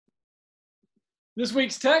This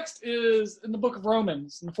week's text is in the book of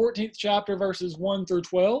Romans, in the 14th chapter, verses 1 through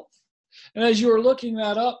 12. And as you are looking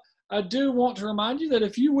that up, I do want to remind you that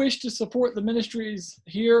if you wish to support the ministries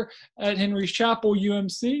here at Henry's Chapel,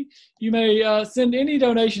 UMC, you may send any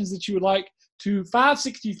donations that you would like to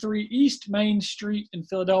 563 East Main Street in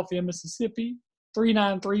Philadelphia, Mississippi,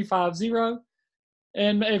 39350.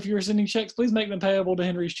 And if you're sending checks, please make them payable to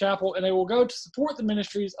Henry's Chapel, and they will go to support the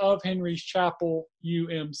ministries of Henry's Chapel,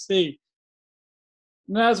 UMC.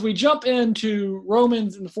 And as we jump into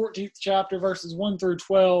Romans in the 14th chapter, verses 1 through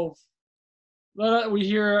 12, we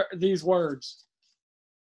hear these words.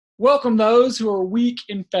 Welcome those who are weak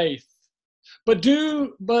in faith, but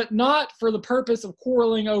not for the purpose of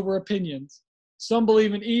quarreling over opinions. Some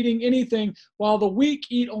believe in eating anything, while the weak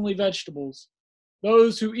eat only vegetables.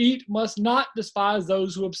 Those who eat must not despise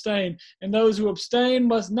those who abstain, and those who abstain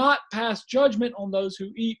must not pass judgment on those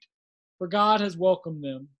who eat, for God has welcomed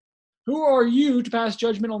them. Who are you to pass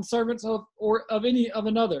judgment on servants of any of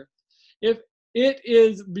another? If it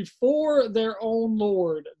is before their own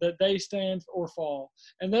Lord that they stand or fall,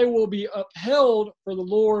 and they will be upheld, for the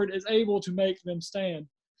Lord is able to make them stand.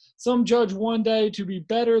 Some judge one day to be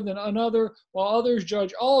better than another, while others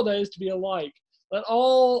judge all days to be alike. Let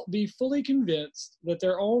all be fully convinced that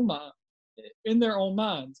in their own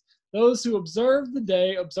minds. Those who observe the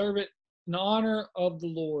day observe it in honor of the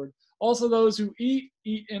Lord. Also those who eat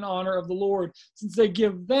in honor of the Lord, since they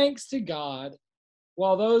give thanks to God,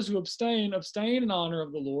 while those who abstain in honor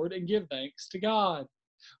of the Lord and give thanks to God.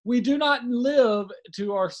 We do not live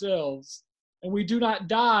to ourselves, and we do not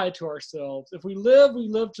die to ourselves. If we live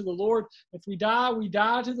to the Lord. If we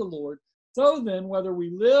die to the Lord. So then, whether we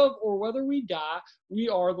live or whether we die, we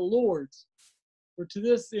are the Lord's. For to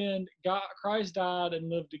this end, Christ died and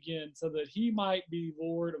lived again, so that he might be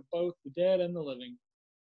Lord of both the dead and the living.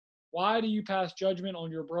 Why do you pass judgment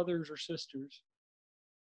on your brothers or sisters?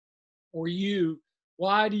 Or you,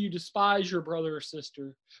 why do you despise your brother or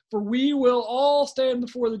sister? For we will all stand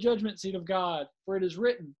before the judgment seat of God. For it is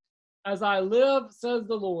written, as I live, says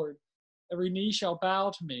the Lord, every knee shall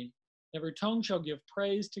bow to me, every tongue shall give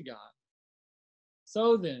praise to God.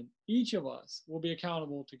 So then, each of us will be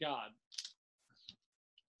accountable to God.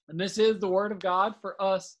 And this is the word of God for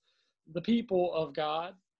us, the people of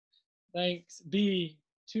God. Thanks be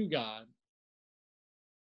to God.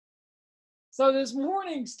 So this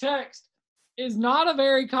morning's text is not a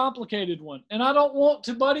very complicated one, and I don't want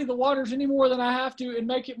to muddy the waters any more than I have to and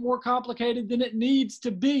make it more complicated than it needs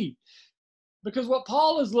to be. Because what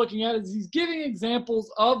Paul is looking at is he's giving examples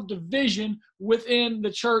of division within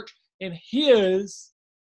the church in his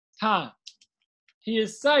time. He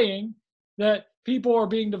is saying that people are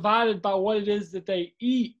being divided by what it is that they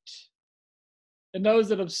eat, and those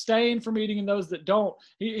that abstain from eating and those that don't.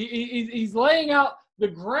 He's laying out the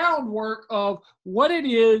groundwork of what it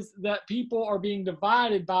is that people are being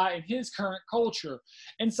divided by in his current culture.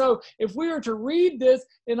 And so if we were to read this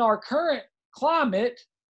in our current climate,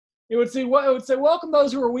 it would say, welcome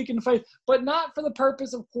those who are weak in faith, but not for the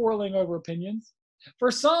purpose of quarreling over opinions.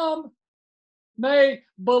 For some may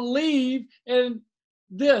believe in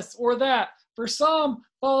this or that. For some,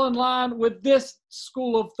 fall in line with this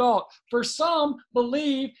school of thought. For some,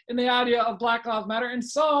 believe in the idea of Black Lives Matter, and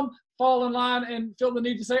some fall in line and feel the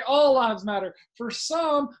need to say all lives matter. For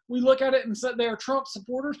some, we look at it and say they are Trump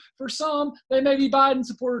supporters. For some, they may be Biden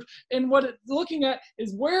supporters. And what it's looking at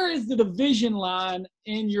is, where is the division line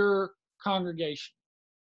in your congregation?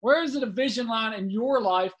 Where is the division line in your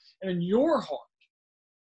life and in your heart?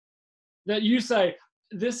 That you say,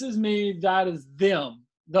 this is me, that is them,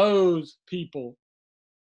 those people.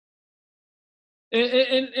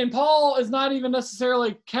 And Paul is not even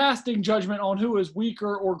necessarily casting judgment on who is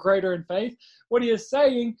weaker or greater in faith. What he is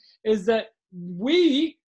saying is that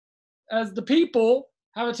we, as the people,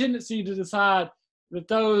 have a tendency to decide that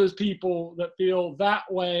those people that feel that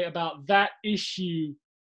way about that issue,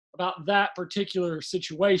 about that particular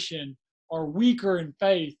situation, are weaker in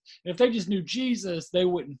faith. And if they just knew Jesus, they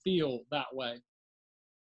wouldn't feel that way.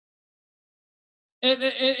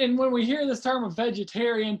 And when we hear this term of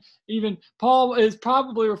vegetarian, even Paul is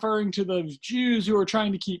probably referring to those Jews who are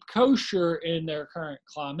trying to keep kosher in their current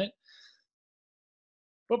climate.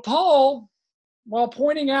 But Paul, while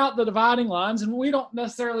pointing out the dividing lines, and we don't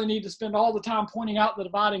necessarily need to spend all the time pointing out the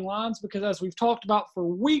dividing lines, because as we've talked about for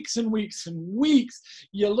weeks and weeks and weeks,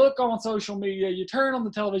 you look on social media, you turn on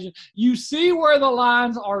the television, you see where the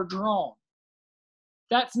lines are drawn.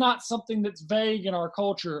 That's not something that's vague in our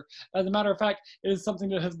culture. As a matter of fact, it is something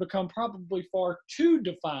that has become probably far too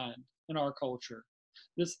defined in our culture.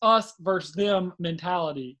 This us versus them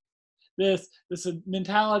mentality. This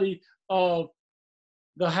mentality of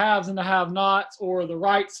the haves and the have-nots, or the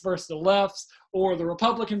rights versus the lefts, or the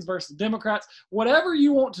Republicans versus Democrats, whatever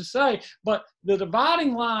you want to say. But the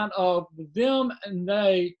dividing line of them and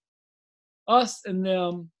they, us and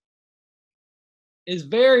them, is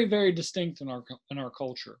very, very distinct in our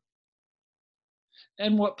culture.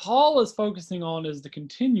 And what Paul is focusing on is the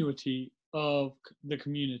continuity of the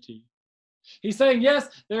community. He's saying, yes,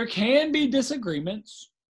 there can be disagreements,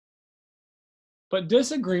 but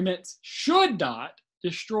disagreements should not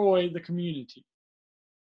destroy the community.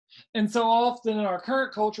 And so often in our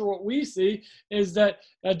current culture, what we see is that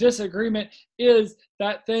a disagreement is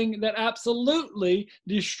that thing that absolutely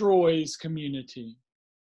destroys community.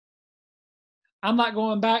 I'm not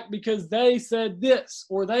going back because they said this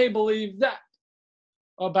or they believe that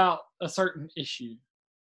about a certain issue.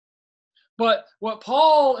 But what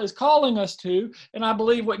Paul is calling us to, and I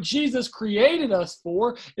believe what Jesus created us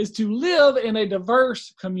for, is to live in a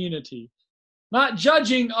diverse community. Not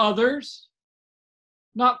judging others,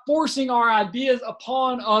 not forcing our ideas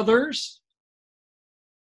upon others,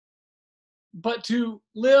 but to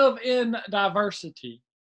live in diversity.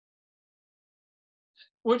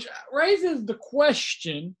 Which raises the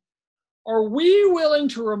question, are we willing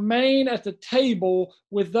to remain at the table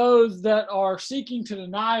with those that are seeking to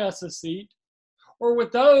deny us a seat, or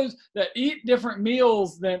with those that eat different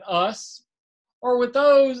meals than us, or with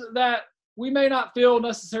those that we may not feel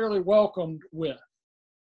necessarily welcomed with?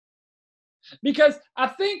 Because I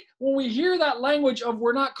think when we hear that language of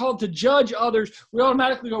we're not called to judge others, we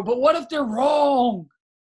automatically go, but what if they're wrong?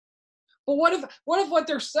 But what if what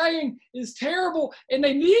they're saying is terrible and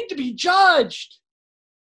they need to be judged?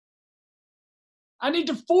 I need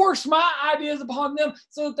to force my ideas upon them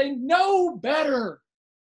so that they know better.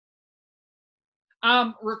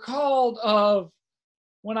 I'm recalled of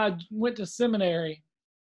when I went to seminary.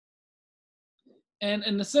 And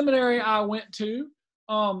in the seminary I went to,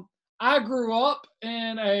 I grew up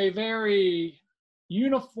in a very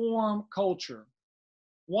uniform culture.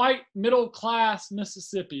 White, middle-class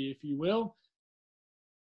Mississippi, if you will.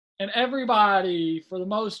 And everybody, for the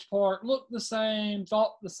most part, looked the same,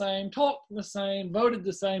 thought the same, talked the same, voted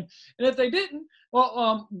the same. And if they didn't,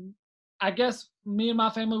 well, I guess me and my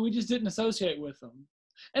family, we just didn't associate with them.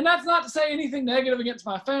 And that's not to say anything negative against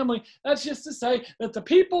my family. That's just to say that the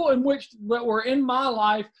people that were in my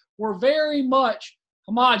life were very much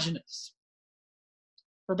homogenous.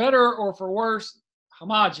 For better or for worse,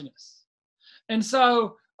 homogenous. And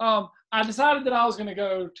so I decided that I was going to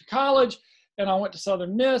go to college, and I went to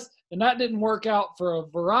Southern Miss, and that didn't work out for a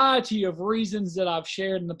variety of reasons that I've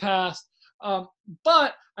shared in the past.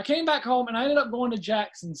 But I came back home, and I ended up going to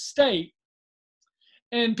Jackson State.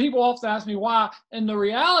 And people often ask me why. And the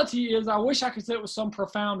reality is I wish I could say it was some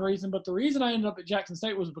profound reason, but the reason I ended up at Jackson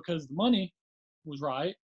State was because the money was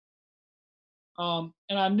right. And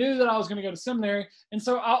I knew that I was going to go to seminary. And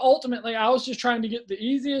so I was just trying to get the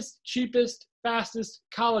easiest, cheapest, fastest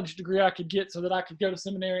college degree I could get so that I could go to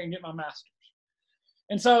seminary and get my master's.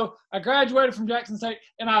 And so I graduated from Jackson State,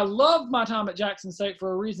 and I loved my time at Jackson State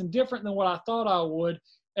for a reason different than what I thought I would.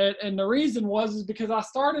 And the reason is because I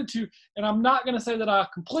started to, and I'm not going to say that I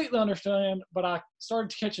completely understand, but I started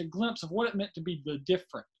to catch a glimpse of what it meant to be the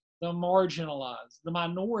different, the marginalized, the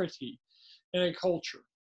minority in a culture.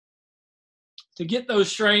 To get those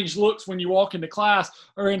strange looks when you walk into class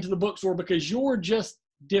or into the bookstore because you're just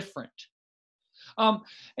different.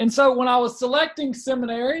 And so when I was selecting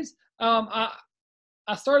seminaries,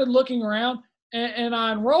 I started looking around, and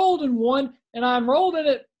I enrolled in one, and I enrolled in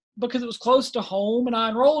it because it was close to home, and I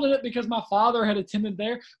enrolled in it because my father had attended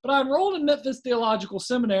there, but I enrolled in Memphis Theological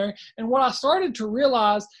Seminary, and what I started to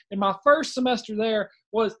realize in my first semester there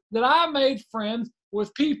was that I made friends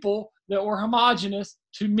with people that were homogenous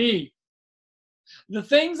to me. The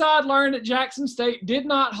things I'd learned at Jackson State did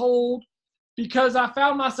not hold because I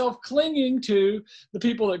found myself clinging to the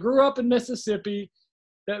people that grew up in Mississippi,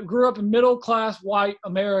 that grew up in middle-class white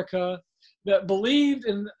America, that believed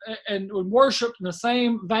and worshiped in the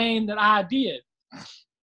same vein that I did.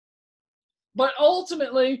 But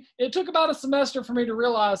ultimately, it took about a semester for me to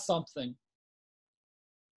realize something.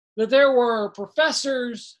 That there were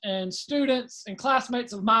professors and students and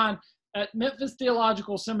classmates of mine at Memphis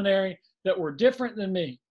Theological Seminary that were different than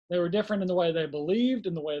me. They were different in the way they believed,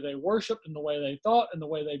 in the way they worshiped, in the way they thought, in the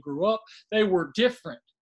way they grew up. They were different.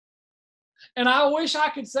 And I wish I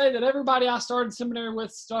could say that everybody I started seminary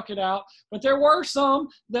with stuck it out, but there were some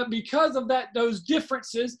that because of those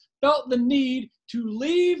differences felt the need to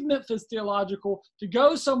leave Memphis Theological to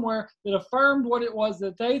go somewhere that affirmed what it was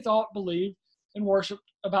that they thought, believed, and worshiped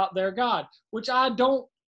about their God, which I don't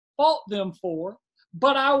fault them for.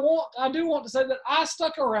 But I do want to say that I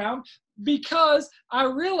stuck around because I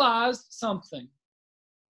realized something.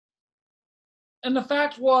 And the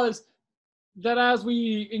fact was that as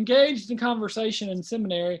we engaged in conversation in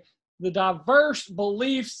seminary, the diverse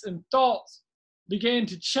beliefs and thoughts began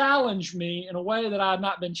to challenge me in a way that I had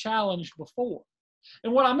not been challenged before.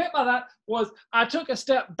 And what I meant by that was I took a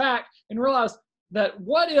step back and realized that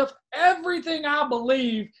what if everything I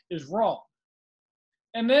believe is wrong?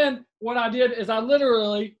 And then what I did is I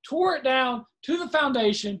literally tore it down to the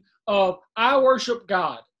foundation of I worship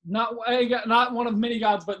God, not one of many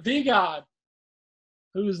gods, but the God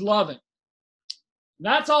who is loving.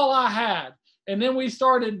 That's all I had. And then we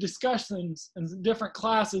started discussions in different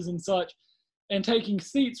classes and such, and taking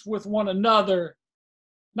seats with one another,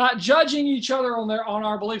 not judging each other on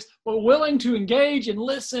our beliefs, but willing to engage and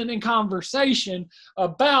listen in conversation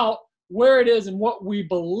about where it is and what we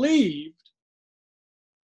believed.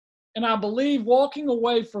 And I believe walking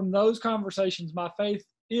away from those conversations, my faith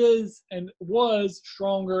is and was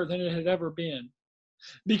stronger than it had ever been.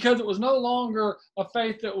 Because it was no longer a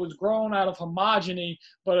faith that was grown out of homogeny,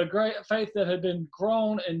 but a great faith that had been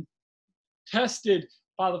grown and tested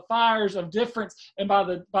by the fires of difference and by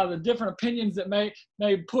the different opinions that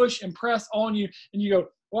may push and press on you. And you go,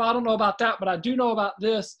 well, I don't know about that, but I do know about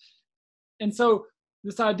this. And so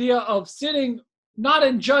this idea of sitting not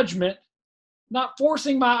in judgment, not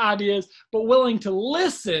forcing my ideas, but willing to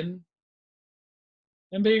listen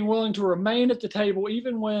and being willing to remain at the table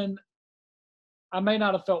even when I may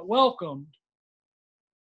not have felt welcomed,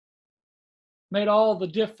 made all the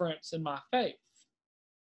difference in my faith.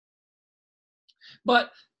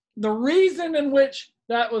 But the reason in which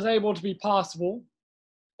that was able to be possible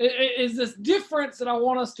is this difference that I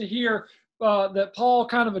want us to hear that Paul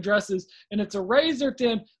kind of addresses, and it's a razor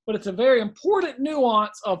thin, but it's a very important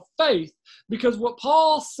nuance of faith, because what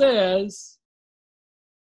Paul says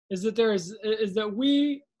is that that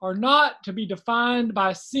we are not to be defined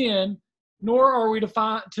by sin, nor are we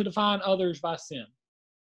to define others by sin.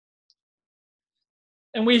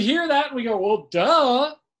 And we hear that and we go, well,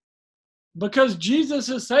 duh, because Jesus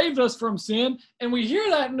has saved us from sin. And we hear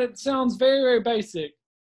that and it sounds very, very basic.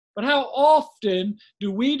 But how often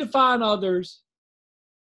do we define others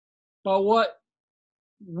by what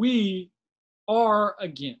we are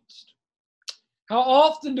against? How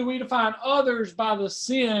often do we define others by the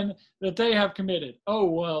sin that they have committed? Oh,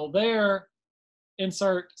 well, they're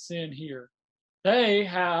insert sin here. They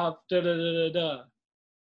have da-da-da-da-da.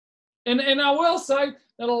 And I will say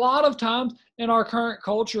that a lot of times in our current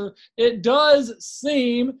culture, it does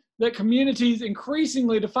seem that communities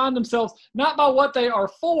increasingly define themselves not by what they are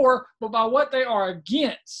for, but by what they are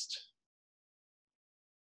against.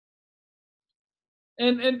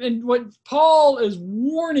 And what Paul is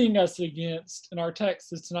warning us against in our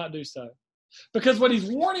text is to not do so. Because what he's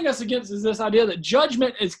warning us against is this idea that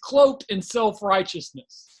judgment is cloaked in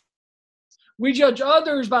self-righteousness. We judge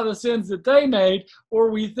others by the sins that they made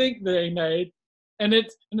or we think they made, and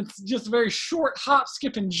it's just a very short hop,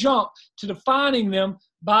 skip, and jump to defining them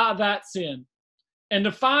by that sin. And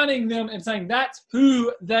defining them and saying that's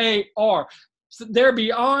who they are. So they're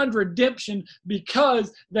beyond redemption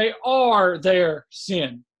because they are their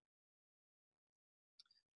sin.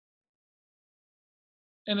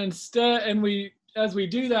 And as we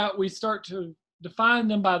do that, we start to define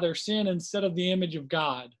them by their sin instead of the image of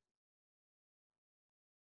God.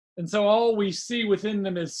 And so all we see within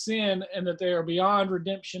them is sin, and that they are beyond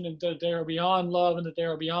redemption, and that they are beyond love, and that they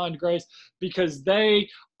are beyond grace, because they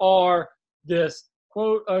are this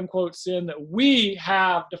quote unquote sin that we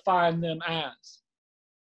have defined them as.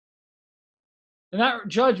 And that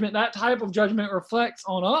judgment, that type of judgment, reflects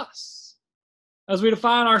on us as we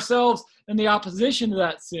define ourselves in the opposition to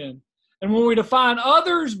that sin. And when we define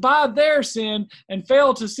others by their sin and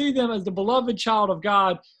fail to see them as the beloved child of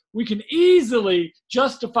God, we can easily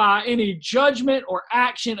justify any judgment or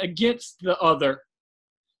action against the other,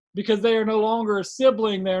 because they are no longer a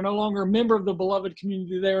sibling, they are no longer a member of the beloved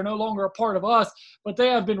community, they are no longer a part of us, but they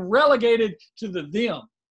have been relegated to the them.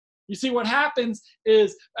 You see, what happens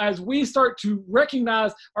is as we start to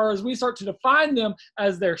recognize, or as we start to define them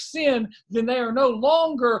as their sin, then they are no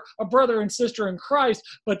longer a brother and sister in Christ,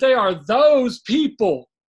 but they are those people.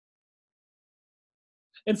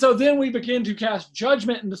 And so then we begin to cast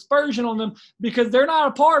judgment and dispersion on them because they're not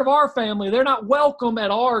a part of our family. They're not welcome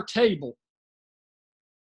at our table.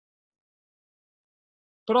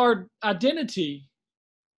 But our identity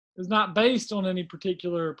is not based on any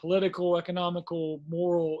particular political, economical,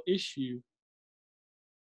 moral issue.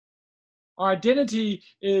 Our identity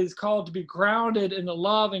is called to be grounded in the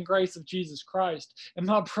love and grace of Jesus Christ. And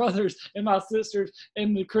my brothers and my sisters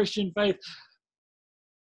in the Christian faith,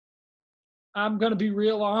 I'm going to be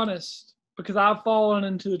real honest because I've fallen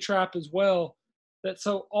into the trap as well. That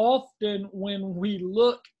so often when we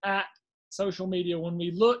look at social media, when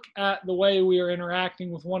we look at the way we are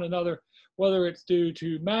interacting with one another, whether it's due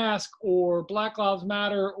to mask or Black Lives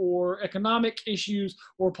Matter or economic issues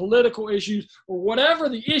or political issues or whatever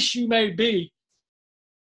the issue may be,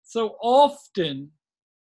 so often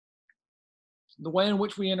the way in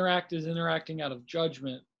which we interact is interacting out of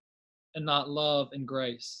judgment and not love and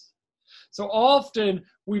grace. So often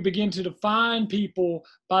we begin to define people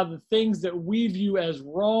by the things that we view as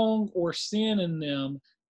wrong or sin in them,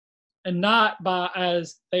 and not by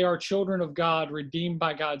as they are children of God, redeemed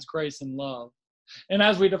by God's grace and love. And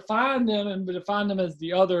as we define them and define them as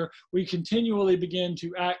the other, we continually begin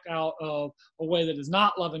to act out of a way that is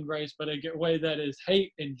not love and grace, but a way that is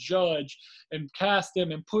hate and judge and cast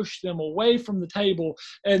them and push them away from the table.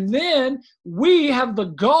 And then we have the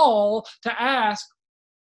gall to ask,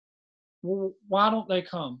 well, why don't they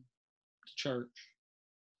come to church?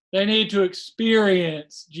 They need to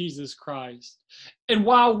experience Jesus Christ. And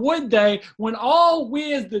why would they, when all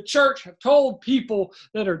we as the church have told people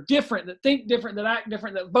that are different, that think different, that act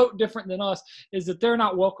different, that vote different than us, is that they're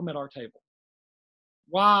not welcome at our table?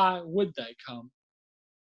 Why would they come?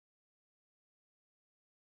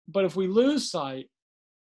 But if we lose sight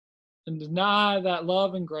and deny that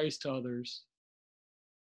love and grace to others,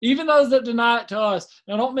 even those that deny it to us,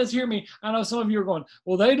 now don't mishear me. I know some of you are going,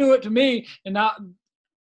 well, they do it to me, and not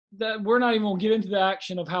that we're not even going to get into the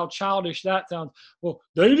action of how childish that sounds. Well,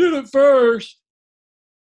 they did it first.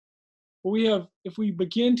 But if we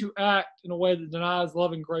begin to act in a way that denies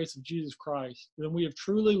love and grace of Jesus Christ, then we have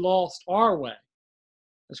truly lost our way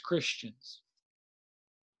as Christians.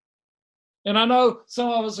 And I know some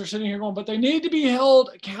of us are sitting here going, but they need to be held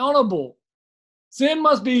accountable. Sin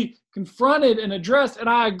must be confronted and addressed, and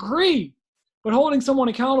I agree. But holding someone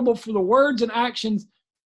accountable for the words and actions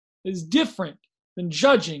is different than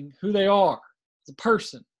judging who they are as a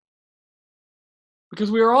person.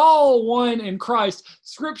 Because we are all one in Christ.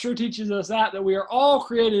 Scripture teaches us that we are all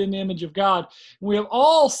created in the image of God. And we have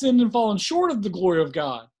all sinned and fallen short of the glory of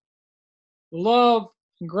God. The love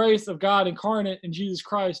and grace of God incarnate in Jesus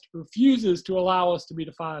Christ refuses to allow us to be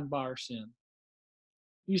defined by our sin.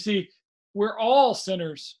 You see, we're all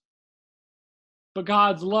sinners. But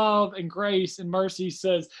God's love and grace and mercy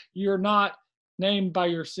says, you're not named by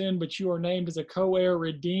your sin, but you are named as a co-heir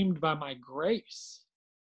redeemed by my grace.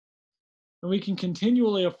 And we can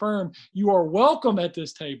continually affirm, you are welcome at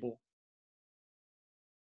this table.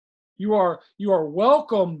 You are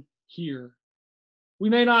welcome here. We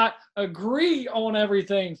may not agree on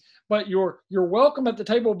everything, but you're welcome at the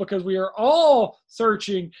table because we are all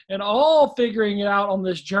searching and all figuring it out on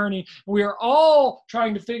this journey. We are all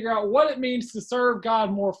trying to figure out what it means to serve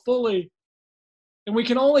God more fully. And we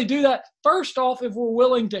can only do that, first off, if we're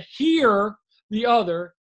willing to hear the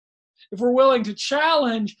other, if we're willing to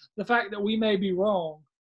challenge the fact that we may be wrong.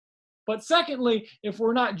 But secondly, if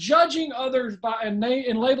we're not judging others and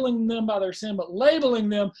labeling them by their sin, but labeling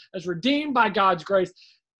them as redeemed by God's grace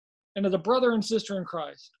and as a brother and sister in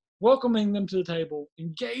Christ, welcoming them to the table,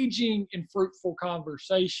 engaging in fruitful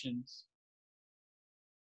conversations.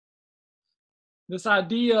 This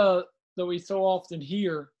idea that we so often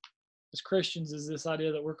hear as Christians is this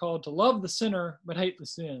idea that we're called to love the sinner but hate the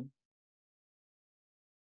sin.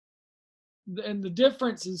 And the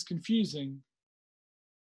difference is confusing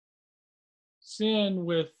sin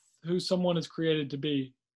with who someone is created to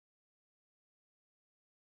be.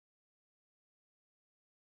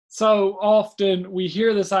 So often we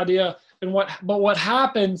hear this idea, but what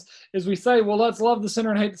happens is we say, well, let's love the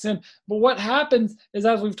sinner and hate the sin. But what happens is,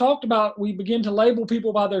 as we've talked about, we begin to label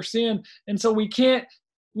people by their sin, and so we can't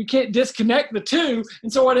disconnect the two.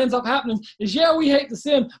 And so what ends up happening is, yeah, we hate the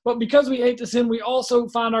sin, but because we hate the sin, we also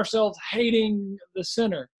find ourselves hating the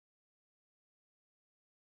sinner.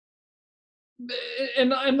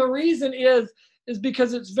 And the reason is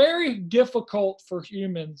because it's very difficult for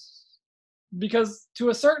humans, because to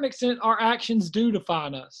a certain extent, our actions do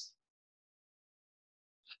define us.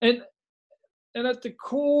 And at the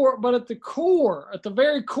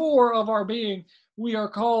very core of our being, we are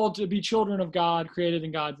called to be children of God, created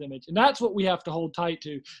in God's image. And that's what we have to hold tight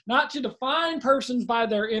to. Not to define persons by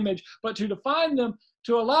their image, but to define them,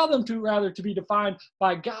 to allow them to be defined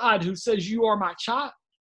by God, who says, you are my child.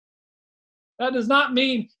 That does not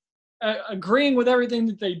mean agreeing with everything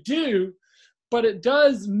that they do, but it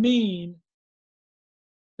does mean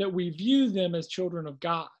that we view them as children of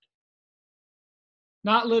God,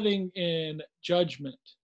 not living in judgment.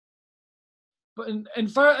 But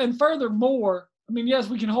and furthermore, I mean, yes,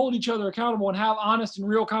 we can hold each other accountable and have honest and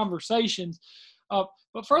real conversations,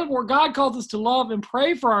 But furthermore, God calls us to love and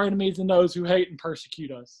pray for our enemies and those who hate and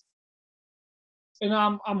persecute us. And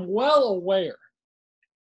I'm well aware,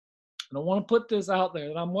 and I want to put this out there,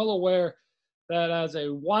 that I'm well aware that as a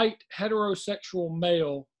white heterosexual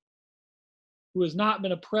male who has not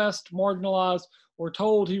been oppressed, marginalized, or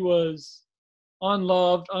told he was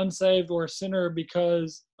unloved, unsaved, or a sinner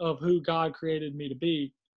because of who God created me to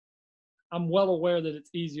be, I'm well aware that it's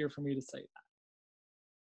easier for me to say that.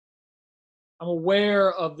 I'm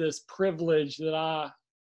aware of this privilege that I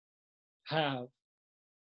have,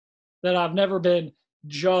 that I've never been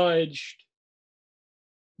judged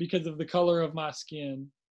because of the color of my skin,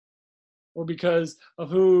 or because of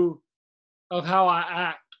how I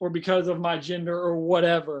act, or because of my gender, or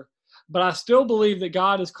whatever. But I still believe that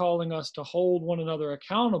God is calling us to hold one another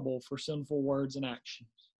accountable for sinful words and actions,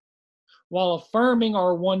 while affirming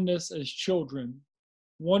our oneness as children,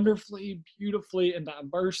 wonderfully, beautifully, and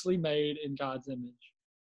diversely made in God's image.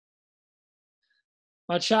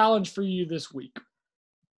 My challenge for you this week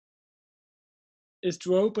is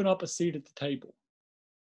to open up a seat at the table,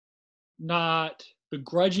 not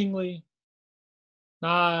begrudgingly,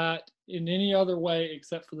 not in any other way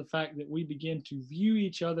except for the fact that we begin to view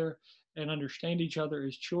each other and understand each other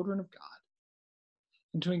as children of God,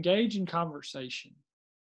 and to engage in conversation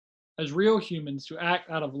as real humans, to act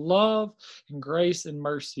out of love and grace and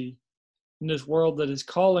mercy in this world that is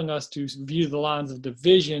calling us to view the lines of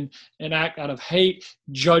division and act out of hate,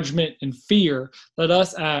 judgment, and fear. Let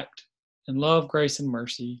us act in love, grace, and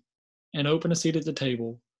mercy, and open a seat at the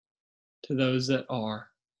table to those that are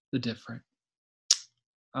the different.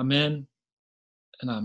 Amen and amen.